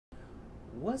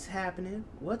What's happening?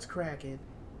 What's cracking?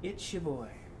 It's your boy.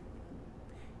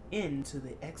 Into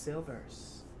the XL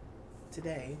verse.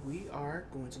 Today we are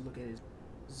going to look at his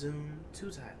Zoom to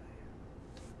Thailand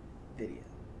video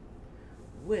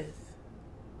with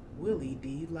Willie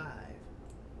D live.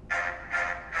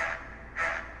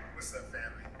 What's up,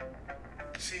 family?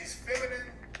 She's feminine,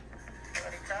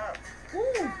 but a cop.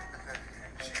 Woo!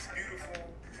 She's beautiful.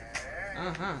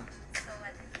 Uh-huh.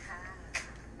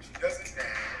 She doesn't dance.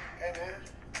 Hey man,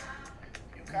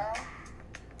 you call?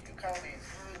 You call me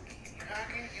hungry. You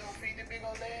hungry? You don't feed the big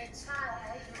old legs?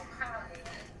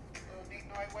 Little deep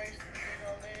night waist, big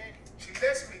old leg. She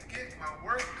lets me get my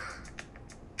work done.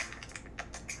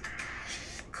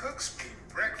 She cooks me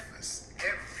breakfast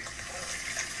every morning.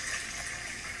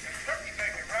 And turkey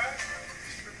bacon, right?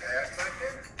 She prepares my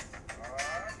dinner.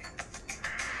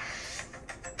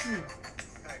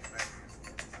 Thanks, man.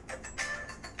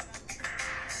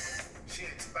 She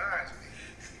inspires me.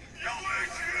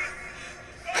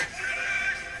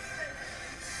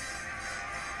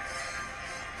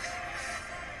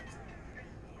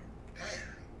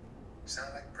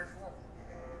 Sound like a pretty woman.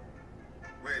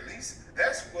 Well, at least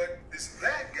that's what this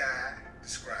black guy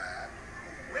described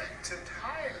who went to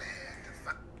Thailand to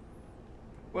find.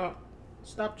 Well,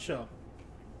 stop the show.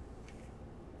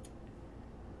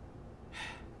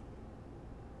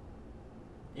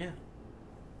 Yeah.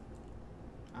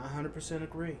 I 100%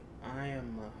 agree. I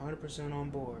am 100% on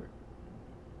board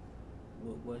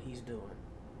with what he's doing.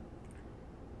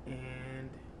 And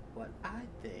what I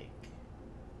think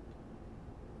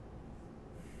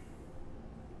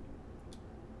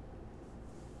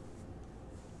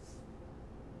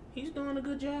he's doing a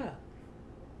good job.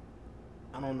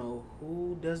 I don't know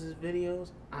who does his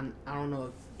videos. I don't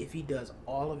know if he does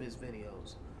all of his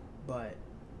videos, but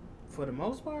for the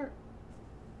most part,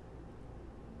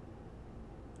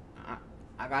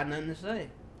 I got nothing to say.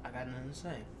 I got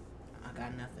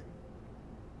nothing.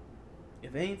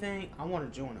 If anything, I want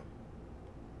to join him.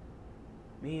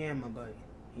 Me and my buddy.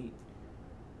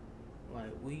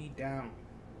 We down.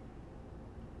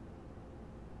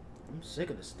 I'm sick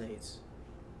of the States.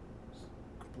 It's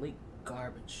complete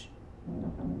garbage.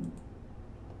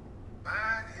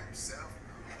 Find himself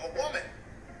a woman.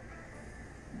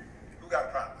 Who got a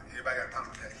problem with it? Everybody got a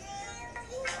problem with that?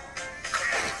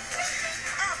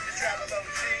 I'm the travel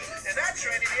OG, and I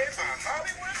traded in my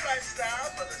Hollywood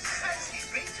lifestyle for the sexy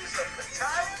beaches of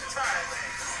Pattaya, Thailand.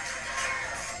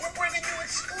 We're bringing you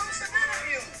exclusive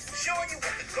interviews, showing you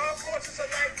what the golf courses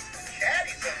are like,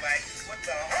 caddies are like, what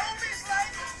the homies like.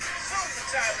 Zoom to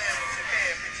Thailand with your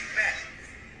man, Richie Mack,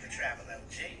 the travel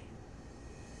OG.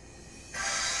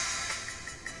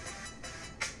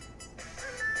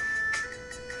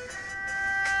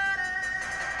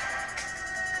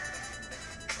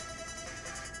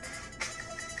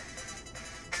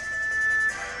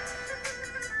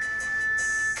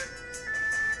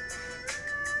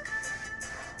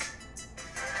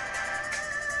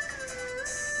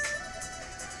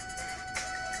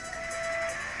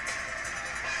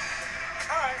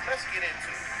 Let's get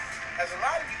into it. As a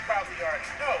lot of you probably already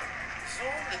know,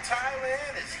 Zoom to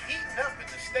Thailand is heating up in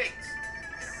the States.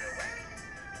 In a real way.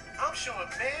 I'm showing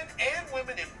men and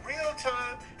women in real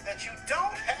time that you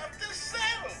don't have to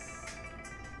settle.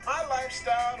 My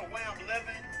lifestyle, the way I'm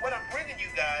living, what I'm bringing you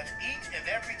guys each and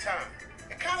every time.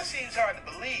 It kind of seems hard to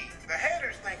believe. The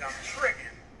haters think I'm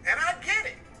tricking, and I get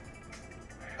it.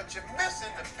 But you're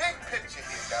missing the big picture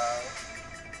here, dog.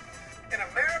 In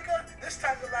America, this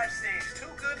type of life seems too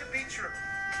good to be true.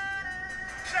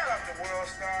 Shout out to World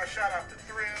Star, shout out to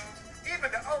Thrills.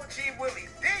 Even the OG Willie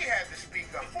D had to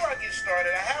speak up. Before I get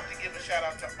started, I have to give a shout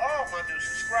out to all my new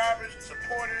subscribers,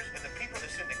 supporters, and the people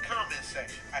that's in the comment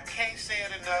section. I can't say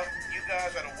it enough. You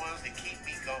guys are the ones that keep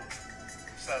me going.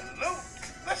 Salute.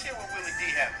 Let's hear what Willie D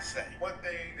had to say. One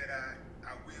thing that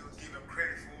I will give him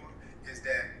credit for is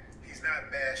that he's not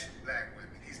bashing black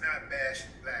women. He's not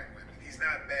bashing black women. He's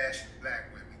not bashing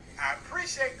black women. I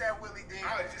appreciate that, Willie D.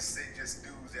 I would just say just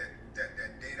dudes that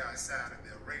date outside of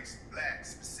their race, black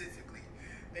specifically.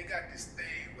 They got this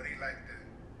thing where they like to,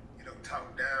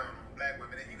 talk down on black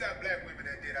women. And you got black women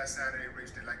that date outside of their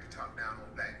race that like to talk down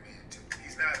on black men too.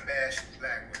 He's not bashing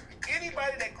black women.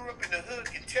 Anybody that grew up in the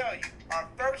hood can tell you our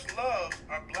first loves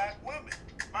are black women.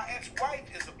 My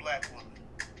ex-wife is a black woman.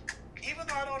 Even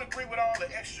though I don't agree with all the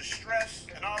extra stress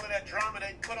and all of that drama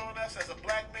they put on us as a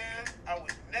black man, I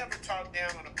would never talk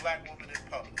down on a black woman in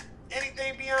public.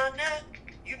 Anything beyond that,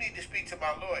 you need to speak to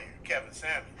my lawyer, Kevin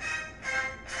Samuel.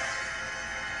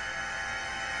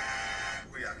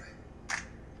 What y'all think?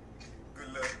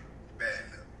 Good luck, bad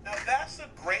luck. Now that's a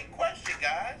great question,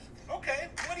 guys. Okay,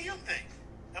 what do you think?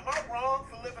 Am I wrong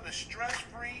for living a a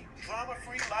stress-free,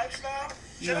 drama-free lifestyle?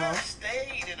 Should I No. have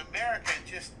stayed in America and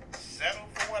just settled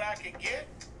for what I could get?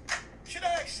 Should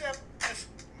I accept this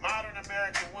modern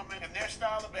American woman and their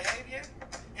style of behavior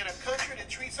in a country that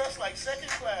treats us like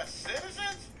second-class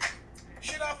citizens?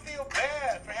 Should I feel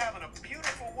bad for having a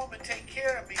beautiful woman take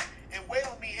care of me and wait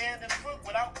on me hand and foot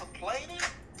without complaining?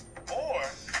 Or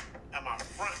am I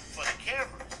front for the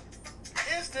cameras?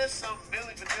 Is this some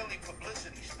Milli Vanilli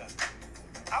publicity stunt?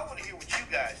 I want to hear what you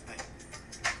guys think.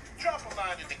 Drop a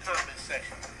line in the comment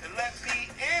section and let me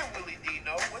and Willie D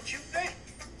know what you think.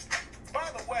 By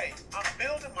the way, I'm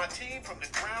building my team from the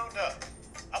ground up.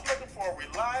 I'm looking for a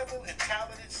reliable and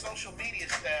talented social media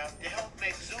staff to help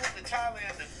make Zoom to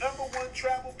Thailand the #1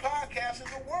 travel podcast in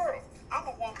the world. I'm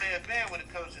a one-man band when it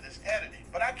comes to this editing,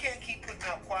 but I can't keep putting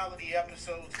out quality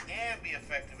episodes and be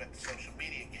effective at the social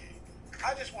media game.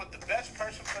 I just want the best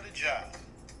person for the job.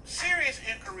 Serious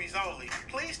inquiries only.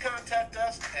 Please contact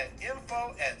us at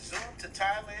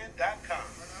info@zoomtothailand.com.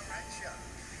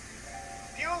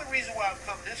 The only reason why I've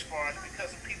come this far is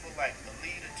because of people like the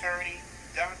lead attorney,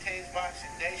 Dante's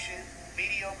Boxing Nation,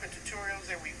 mediocre tutorials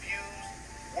and reviews,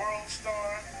 World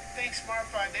Star, Think Smart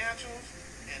Financials,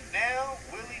 and now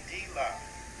Willie D Live.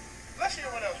 Let's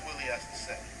hear what else Willie has to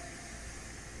say.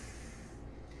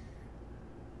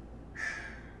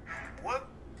 One.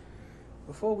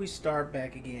 Before we start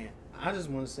back again, I just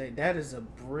want to say that is a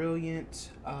brilliant.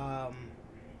 I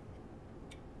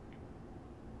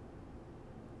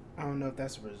don't know if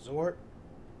that's a resort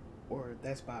or if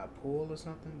that's by a pool or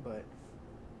something, but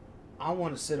I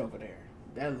want to sit over there.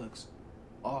 That looks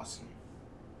awesome.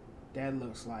 That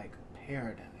looks like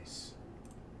paradise.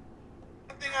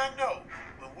 One thing I know,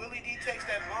 when Willie D takes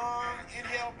that long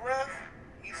inhale breath,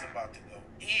 he's about to go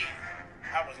in.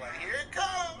 I was like, here it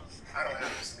comes. I don't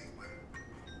have to sleep with her.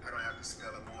 I don't have to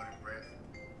smell her morning breath.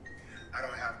 I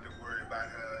don't have to worry about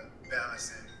her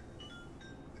balancing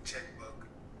the checkbook.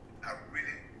 I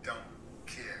really don't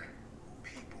care who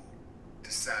people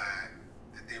decide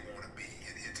that they want to be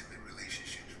in intimate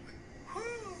relationships with.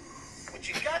 Whew. What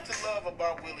you got to love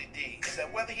about Willie D is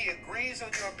that whether he agrees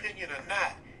on your opinion or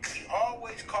not, he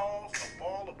always calls a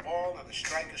ball and a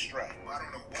strike a strike. I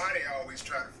don't know why they always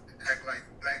try to act like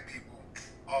black people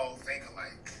all think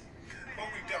alike, but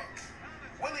we don't.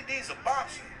 Willie D's a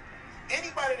boxer.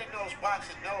 Anybody that knows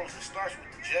boxing knows it starts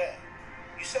with the jab.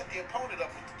 You set the opponent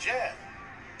up with the jab.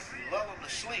 You lull him to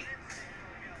sleep.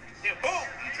 Then boom,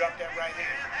 you drop that right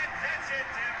hand.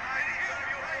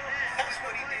 That's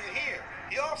what he did here.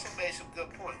 He also made some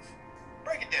good points.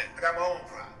 Break it down. I got my own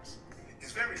problems.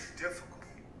 It's very difficult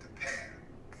to pair,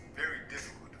 very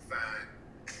difficult to find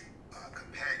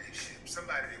companionship,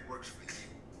 somebody that works for you,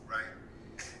 right?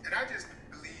 And I just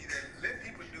believe that let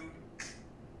people do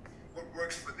what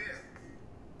works for them.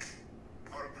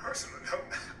 On a personal note,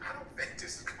 I don't think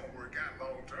this is going to work out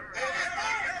long term.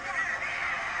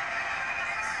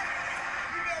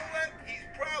 You know what? He's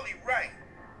probably right.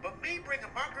 But me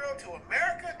bringing my girl to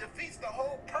America defeats the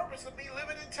whole purpose of me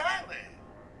living in Thailand.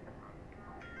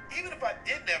 Even if I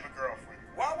didn't have a girlfriend,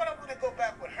 why would I want to go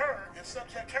back with her and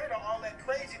subject her to all that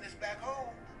craziness back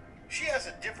home? She has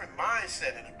a different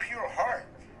mindset and a pure heart.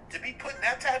 To be put in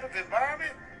that type of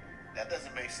environment, that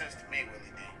doesn't make sense to me,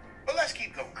 Willie D. But let's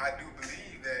keep going. I do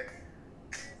believe that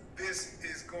this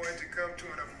is going to come to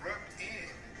an abrupt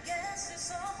end. Yes,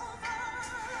 it's over.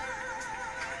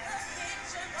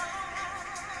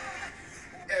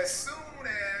 As soon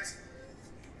as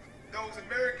those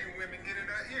American women get in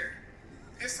her ear,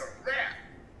 it's a wrap.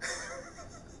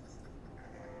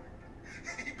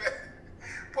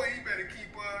 He better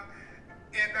keep her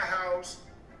in the house,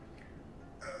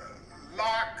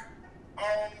 locked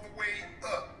all the way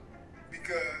up,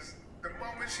 because the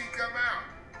moment she come out,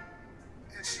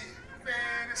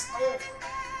 and it's over.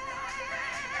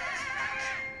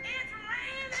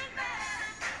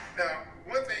 Now,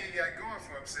 one thing he got going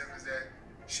for himself is that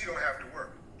she don't have to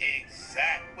work.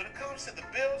 Exactly. When it comes to the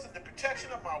bills and the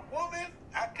protection of my woman,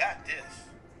 I got this.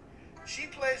 She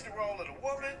plays the role of the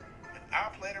woman, and I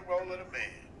play the role of the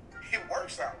man. It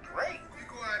works out great. You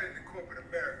go out into corporate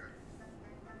America,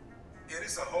 and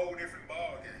it's a whole different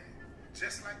ball game.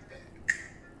 Just like that.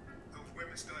 Those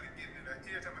women started getting in her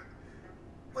ear talking about,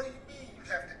 what do you mean you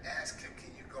have to ask him,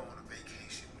 can you go on a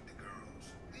vacation with the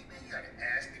girls? What do you mean you got to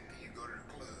ask him, can you go to the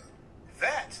club?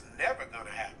 That's never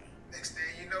gonna happen. Next thing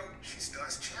you know, she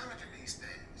starts challenging these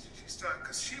things.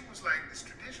 Because she was like this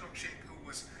traditional chick who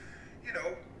was,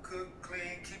 cook,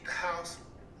 clean, keep the house,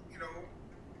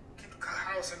 keep the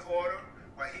house in order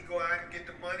while he go out and get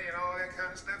the money and all that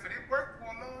kind of stuff. And it worked for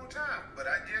a long time. But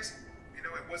I guess, it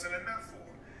wasn't enough for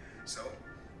her. So,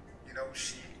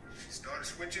 she started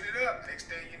switching it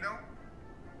know?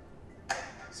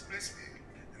 Split split.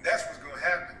 And that's what's gonna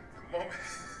happen.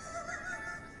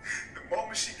 The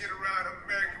moment she get around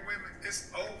American women, it's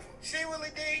over. See,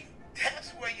 Willie D,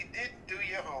 that's where you didn't do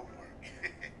your homework.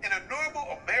 In a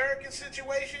normal American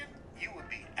situation, you would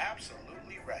be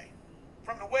absolutely right.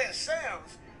 From the way it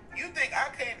sounds, you think I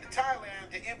came to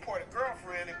Thailand to import a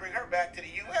girlfriend and bring her back to the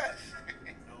U.S.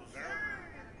 No, sir.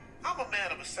 I'm a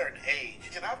man of a certain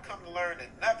age, and I've come to learn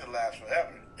that nothing lasts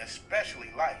forever,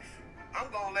 especially life. I'm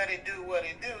gonna let it do what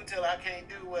it do till I can't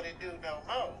do what it do no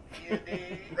more. You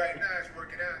dig? Right now, it's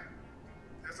working out.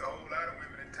 There's a whole lot of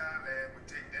women in Thailand would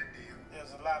take that deal.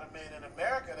 There's a lot of men in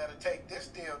America that'll take this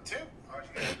deal too. All you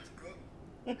gotta do is cook.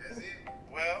 That's it.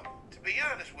 Well, to be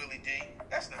honest, Willie D,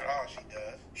 that's not all she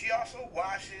does. She also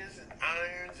washes and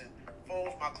irons and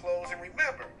folds my clothes. And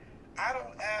remember, I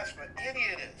don't ask for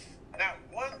any of this. Not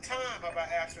one time have I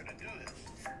asked her to do this.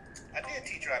 I did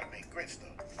teach her how to make grits,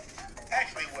 though.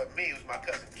 Actually, it wasn't me, it was my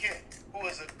cousin Kent, who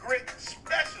is a grit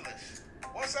specialist.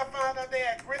 Once I found out they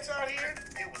had grits out here,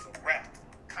 it was a wrap.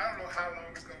 I don't know how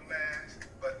long it's gonna last,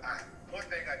 but one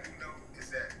thing I do know is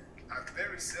that I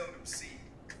very seldom see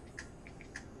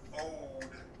old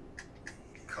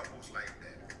couples like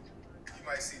that. You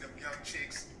might see them young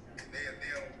chicks, and they'll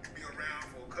be around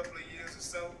for a couple of years or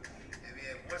so, and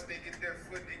then once they get their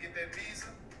foot, they get that visa,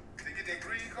 they get their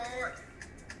green card,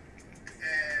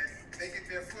 and they get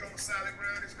their foot on solid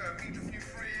ground, they start meeting a few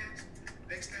friends.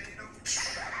 Next thing you know,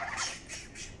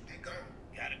 they gone.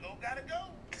 Gotta go.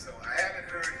 So I haven't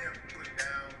heard him put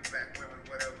down black women,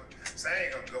 whatever. So I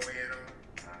ain't gonna go in on it.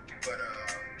 But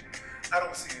I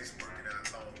don't see this working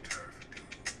out long term for dude.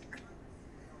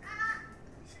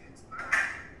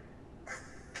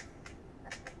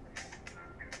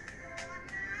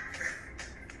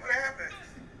 What happened?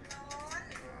 Oh,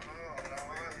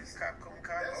 Lord, it's cocoon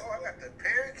cotton. Oh, I got the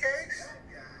pancakes.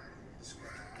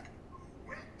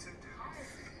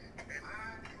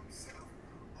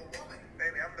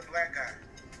 Baby, I'm the black guy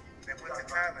that went to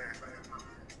Thailand.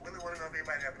 Willie want to know if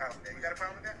anybody got a problem with that. You got a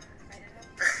problem with that?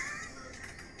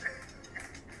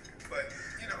 But,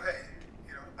 hey,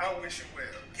 I wish him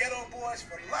well. Ghetto boys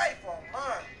for life on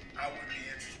mine. I would be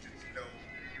interested to know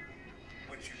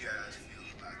what you guys feel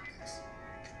about this.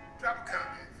 Drop a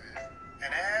comment, fam.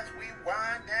 And as we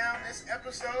wind down this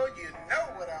episode, you know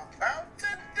what I'm about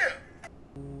to do.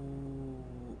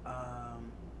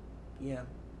 Yeah.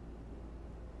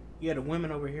 Yeah, the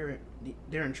women over here,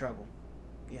 they're in trouble.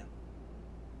 Yeah.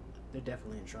 They're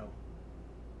definitely in trouble.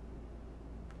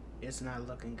 It's not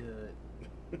looking good.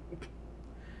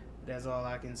 That's all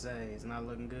I can say. It's not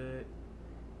looking good.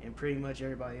 And pretty much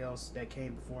everybody else that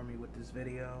came before me with this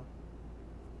video,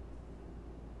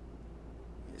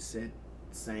 it said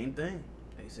the same thing.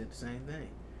 They said the same thing.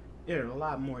 There's a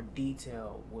lot more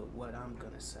detail with what I'm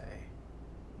gonna say,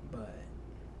 but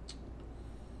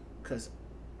because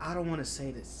I don't want to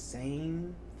say the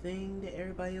same thing that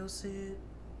everybody else said,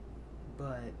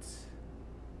 but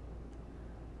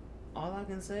all I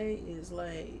can say is,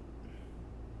 like,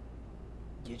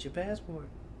 get your passport.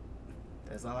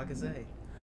 That's all I can say.